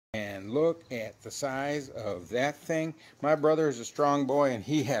look at the size of that thing. My brother is a strong boy, and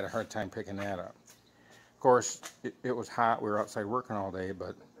he had a hard time picking that up. Of course, it was hot. We were outside working all day,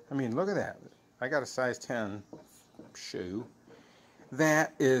 but, I mean, look at that. I got a size 10 shoe.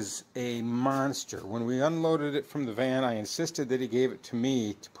 That is a monster. When we unloaded it from the van, I insisted that he gave it to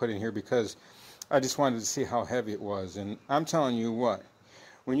me to put in here because I just wanted to see how heavy it was. And I'm telling you what,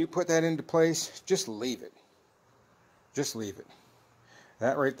 when you put that into place, just leave it. Just leave it.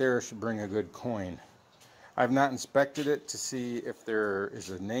 That right there should bring a good coin. I've not inspected it to see if there is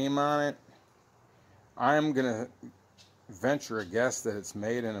a name on it. I'm going to venture a guess that it's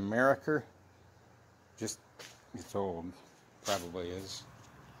made in America. Just, it's old. Probably is.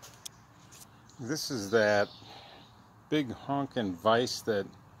 This is that big honkin' Vise that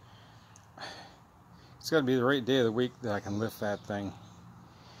it's got to be the right day of the week that I can lift that thing.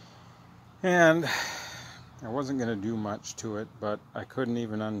 And I wasn't going to do much to it, but I couldn't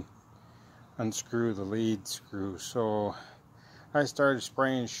even unscrew the lead screw. So I started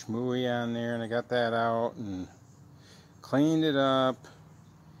spraying schmooey on there, and I got that out and cleaned it up.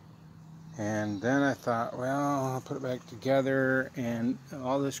 And then I thought, well, I'll put it back together, and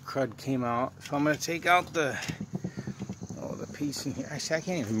all this crud came out. So I'm going to take out the piece in here. Actually, I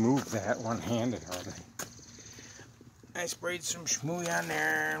can't even move that one-handed hardly. I sprayed some schmooey on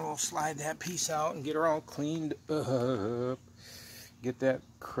there, and we'll slide that piece out and get her all cleaned up. Get that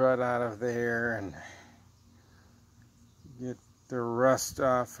crud out of there and get the rust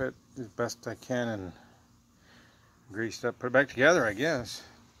off it as best I can and grease it up, put it back together, I guess.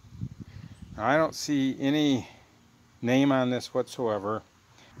 Now, I don't see any name on this whatsoever.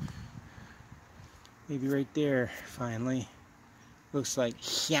 Maybe right there, finally. Looks like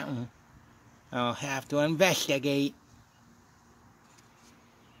something. I'll have to investigate.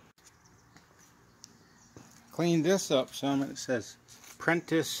 Cleaned this up some, and it says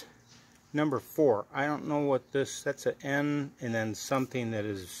Prentiss number 4. I don't know what this, that's an N and then something that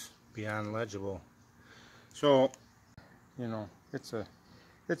is beyond legible. So, you know, it's a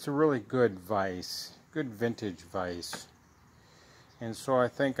really good Vise, good vintage Vise. And so I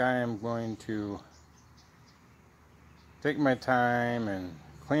think I am going to take my time and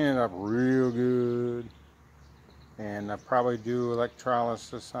clean it up real good. And I'll probably do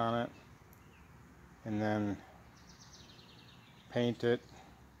electrolysis on it. And then paint it.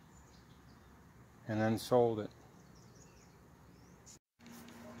 And then sold it.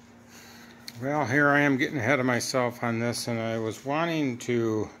 Well, here I am getting ahead of myself on this, and I was wanting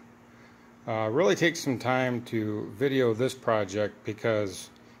to really take some time to video this project because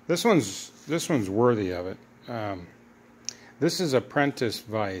this one's worthy of it. This is a Prentiss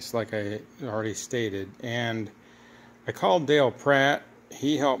Vise, like I already stated, and I called Dale Pratt.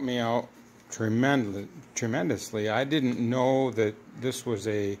 He helped me out tremendously. I didn't know that this was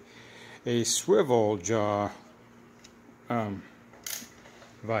a swivel jaw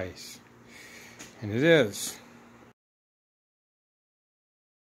Vise. And it is.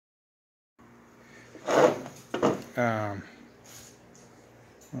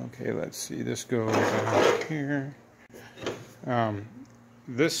 Okay, let's see. This goes out here.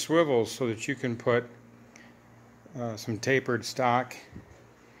 This swivels so that you can put some tapered stock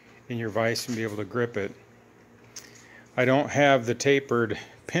in your vise and be able to grip it. I don't have the tapered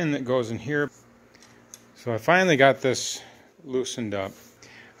pin that goes in here, so I finally got this loosened up.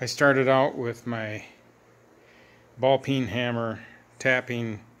 I started out with my ball peen hammer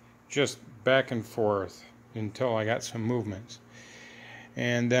tapping just back and forth until I got some movements,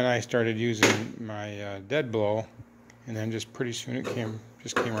 and then I started using my dead blow, and then just pretty soon it came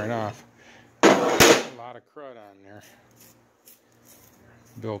right off. A lot of crud on there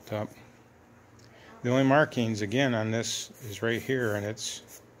built up. The only markings again on this is right here, and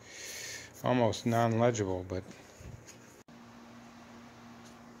it's almost non-legible, but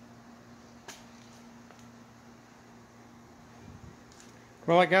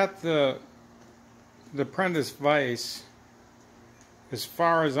well, I got the Prentiss Vise as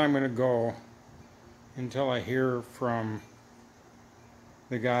far as I'm going to go until I hear from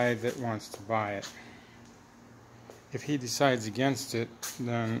the guy that wants to buy it. If he decides against it,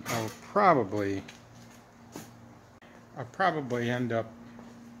 then I'll probably end up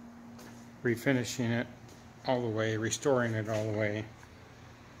refinishing it all the way, restoring it all the way.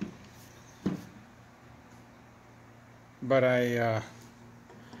 But I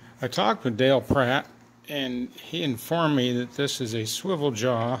talked with Dale Pratt, and he informed me that this is a swivel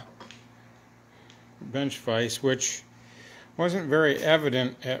jaw bench vise, which wasn't very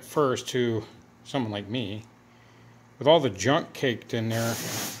evident at first to someone like me. With all the junk caked in there,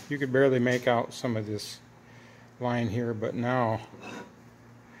 you could barely make out some of this line here, but now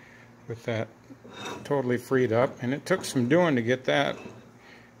with that totally freed up, and it took some doing to get that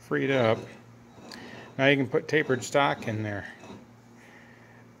freed up. Now you can put tapered stock in there,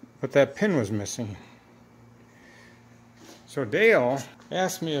 but that pin was missing. So Dale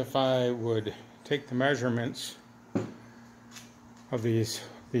asked me if I would take the measurements of these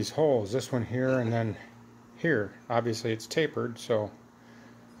holes, this one here and then here. Obviously it's tapered, so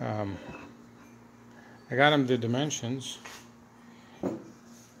I got him the dimensions,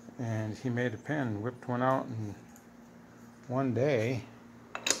 and he made a pin, whipped one out in one day.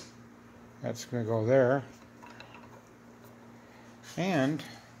 That's going to go there. And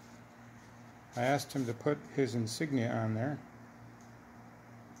I asked him to put his insignia on there.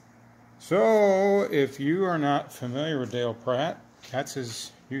 So if you are not familiar with Dale Pratt, that's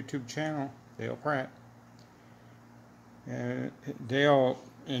his YouTube channel, Dale Pratt. Dale,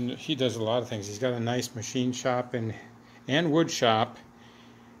 and he does a lot of things. He's got a nice machine shop and wood shop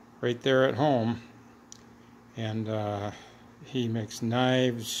right there at home, and he makes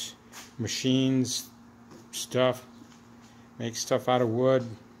knives, machines, stuff, makes stuff out of wood,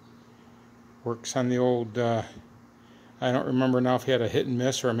 works on the old, I don't remember now if he had a hit and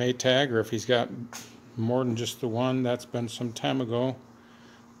miss or a Maytag, or if he's got more than just the one. That's been some time ago,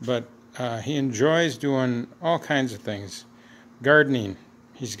 but he enjoys doing all kinds of things. Gardening,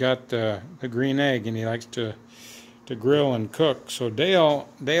 he's got the green egg, and he likes to grill and cook. So Dale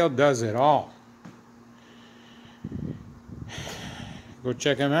does it all. Go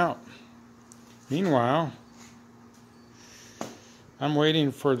check him out. Meanwhile, I'm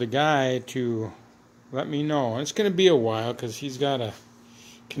waiting for the guy to let me know. It's going to be a while because he's got to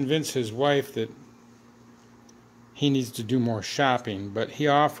convince his wife that he needs to do more shopping. But he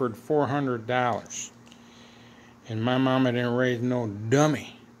offered $400, and my mama didn't raise no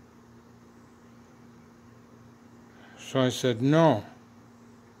dummy. So I said, no,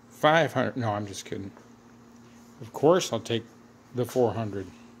 500. No, I'm just kidding. Of course I'll take the 400.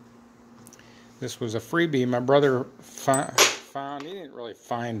 This was a freebie my brother found. He didn't really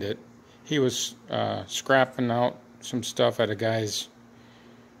find it. He was scrapping out some stuff at a guy's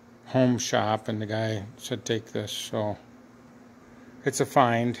home shop, and the guy said, take this. So it's a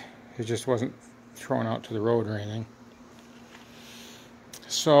find. It just wasn't thrown out to the road or anything.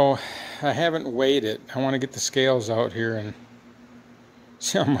 So I haven't weighed it. I want to get the scales out here and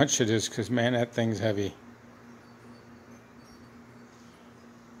see how much it is, because man, that thing's heavy.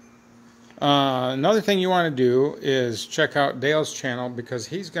 Another thing you want to do is check out Dale's channel, because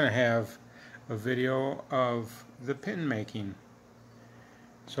he's going to have a video of the pin making.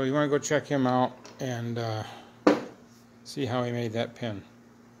 So you want to go check him out and see how he made that pin.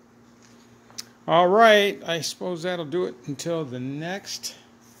 Alright, I suppose that'll do it until the next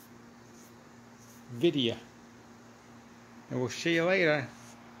video. And we'll see you later.